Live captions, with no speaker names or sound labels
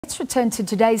Let's return to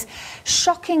today's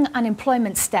shocking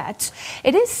unemployment stats.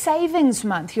 It is savings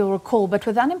month, you'll recall, but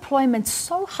with unemployment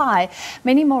so high,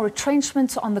 many more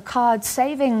retrenchments on the cards.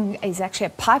 Saving is actually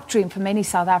a pipe dream for many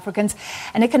South Africans,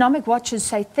 and economic watchers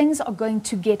say things are going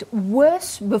to get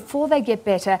worse before they get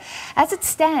better. As it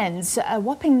stands, a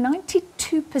whopping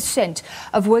 92%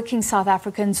 of working South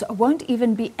Africans won't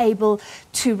even be able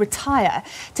to retire.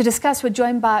 To discuss, we're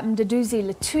joined by Mduduzi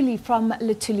Luthuli from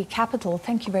Luthuli Capital.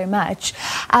 Thank you very much.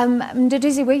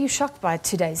 Mduduzi, were you shocked by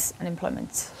today's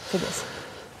unemployment figures?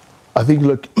 I think,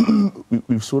 look,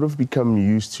 we've sort of become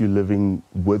used to living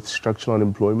with structural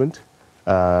unemployment,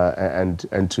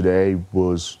 and today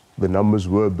the numbers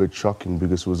were a bit shocking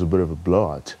because it was a bit of a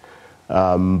blowout.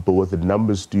 But what the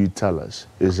numbers do tell us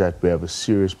is that we have a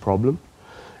serious problem.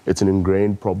 It's an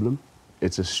ingrained problem.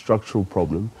 It's a structural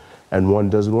problem, and one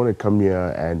doesn't want to come here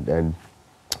and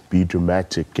be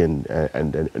dramatic and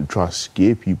try to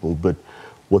scare people, but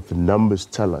what the numbers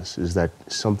tell us is that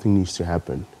something needs to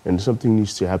happen, and something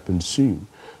needs to happen soon,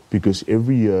 because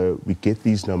every year we get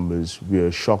these numbers, we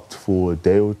are shocked for a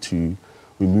day or two,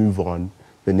 we move on,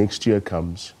 the next year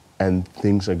comes, and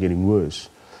things are getting worse.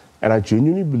 And I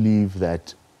genuinely believe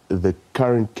that the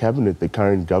current cabinet, the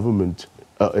current government,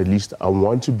 at least I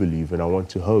want to believe and I want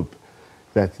to hope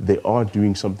that they are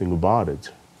doing something about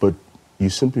it. But you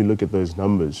simply look at those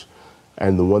numbers,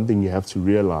 and the one thing you have to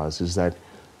realize is that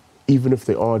even if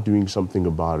they are doing something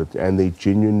about it and they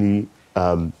genuinely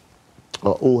are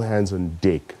all hands on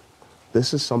deck,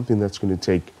 this is something that's going to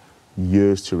take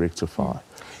years to rectify.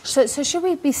 So should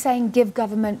we be saying give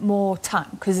government more time?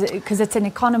 Because it's an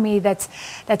economy that's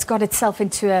got itself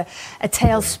into a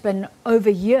tailspin over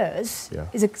years. Yeah.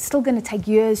 Is it still going to take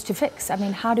years to fix? I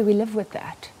mean, how do we live with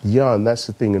that? Yeah, and that's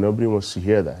the thing, and nobody wants to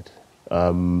hear that.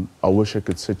 I wish I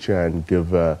could sit here and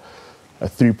give a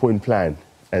 3-point plan.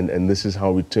 And this is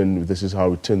how we turn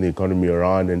the economy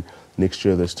around, and next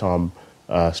year this time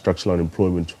structural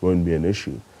unemployment won't be an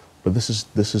issue. But this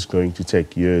is going to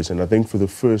take years, and I think for the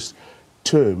first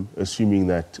term, assuming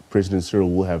that President Cyril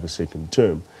will have a second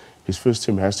term, his first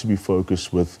term has to be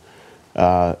focused with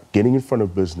getting in front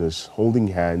of business, holding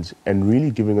hands, and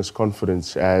really giving us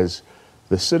confidence as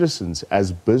the citizens,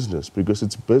 as business, because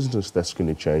it's business that's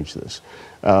going to change this.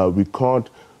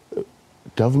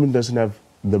 Government doesn't have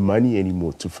the money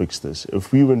anymore to fix this.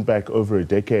 If we went back over a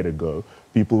decade ago,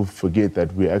 people forget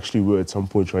that we actually were at some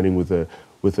point running with a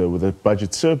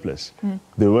budget surplus.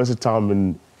 There was a time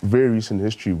in very recent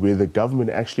history where the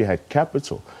government actually had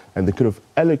capital, and they could have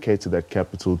allocated that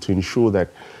capital to ensure that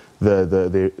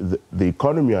the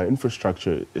economy, our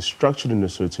infrastructure, is structured in a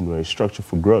certain way, structured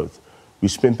for growth. We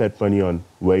spent that money on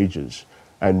wages,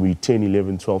 and we 10,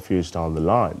 11, 12 years down the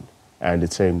line, and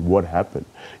it's saying, what happened?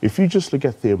 If you just look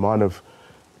at the amount of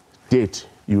debt,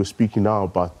 you were speaking now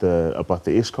about the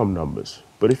Eskom numbers,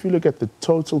 but if you look at the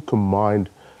total combined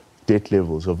debt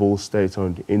levels of all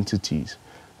state-owned entities,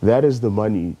 that is the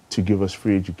money to give us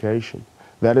free education.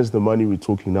 That is the money we're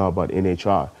talking now about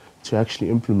NHI, to actually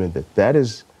implement that. That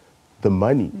is the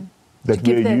money that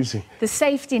we're using. The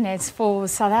safety nets for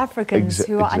South Africans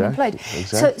who are unemployed.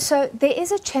 Exactly. So there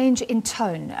is a change in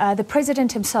tone. The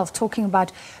President himself talking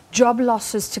about job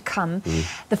losses to come.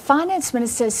 The Finance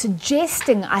Minister is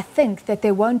suggesting, I think, that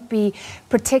there won't be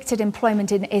protected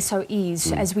employment in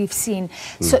SOEs, as we've seen.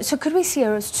 So could we see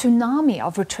a tsunami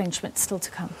of retrenchment still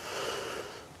to come?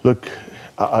 Look,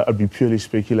 I'd be purely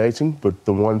speculating, but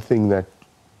the one thing that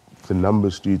the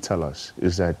numbers do tell us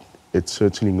is that it's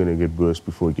certainly going to get worse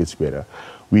before it gets better.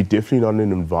 We're definitely not in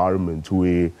an environment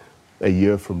where a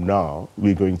year from now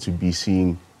we're going to be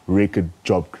seeing record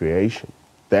job creation.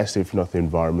 That's definitely not the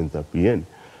environment that we're in.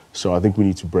 So I think we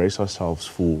need to brace ourselves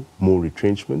for more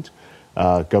retrenchment.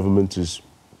 Government is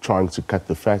trying to cut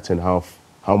the fat, and how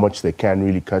much they can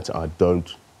really cut, I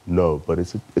don't know. But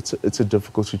it's a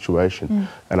difficult situation,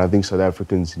 and I think South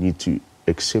Africans need to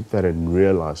accept that and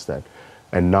realize that.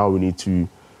 And now we need to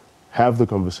have the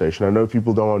conversation. I know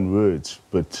people don't want words,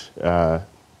 but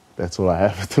that's all I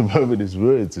have at the moment is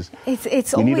words.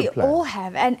 It's all we all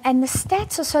have, and the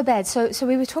stats are so bad. So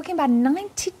we were talking about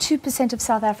 92% of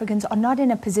South Africans are not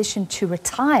in a position to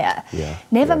retire,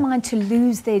 never mind to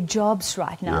lose their jobs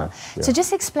right now. So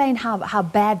just explain how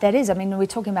bad that is. I mean, we're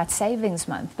talking about savings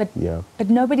month, but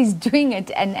nobody's doing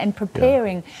it and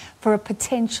preparing for a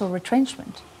potential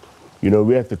retrenchment. You know,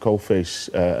 we're at the coalface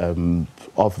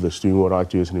of this, doing what I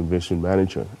do as an investment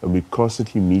manager, and we're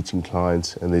constantly meeting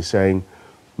clients, and they're saying,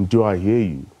 do I hear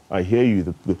you? I hear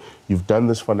you. You've done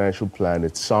this financial plan.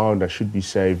 It's sound. I should be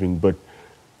saving, but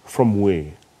from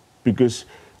where? Because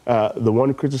the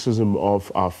one criticism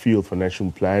of our field,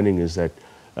 financial planning, is that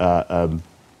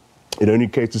it only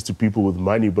caters to people with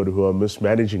money but who are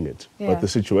mismanaging it. Yeah. But the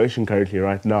situation currently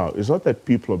right now is not that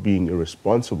people are being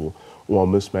irresponsible or are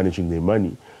mismanaging their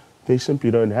money. They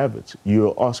simply don't have it.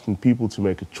 You're asking people to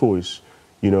make a choice,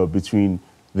 you know, between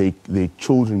their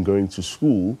children going to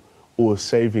school or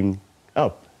saving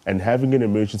up and having an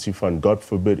emergency fund, God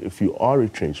forbid, if you are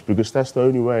retrenched, because that's the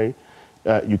only way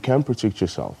you can protect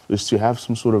yourself, is to have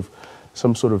some sort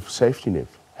of safety net,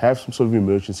 have some sort of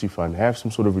emergency fund, have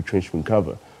some sort of retrenchment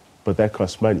cover. But that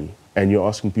costs money, and you're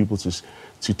asking people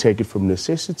to take it from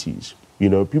necessities. You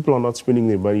know, people are not spending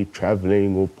their money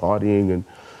traveling or partying, and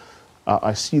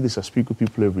I see this. I speak with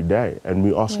people every day, and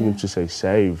we're asking them to say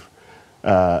save.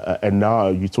 And now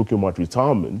you're talking about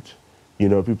retirement. You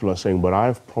know, people are saying, "But I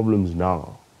have problems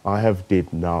now. I have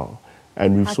debt now,"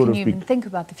 and we've How sort can of you even think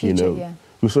about the future? You know,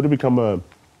 we've sort of become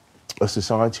a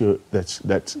society that's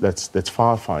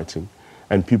firefighting,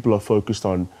 and people are focused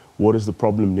on what is the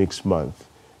problem next month,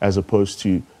 as opposed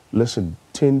to, listen,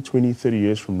 10, 20, 30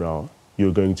 years from now,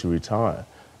 you're going to retire.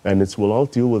 And it's, well, I'll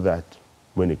deal with that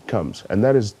when it comes. And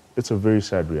it's a very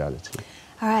sad reality.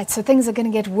 All right, so things are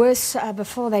going to get worse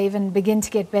before they even begin to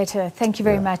get better. Thank you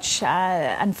very much.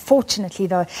 Unfortunately,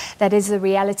 though, that is the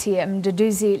reality.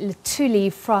 Mduduzi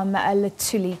Luthuli from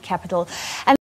Luthuli Capital. And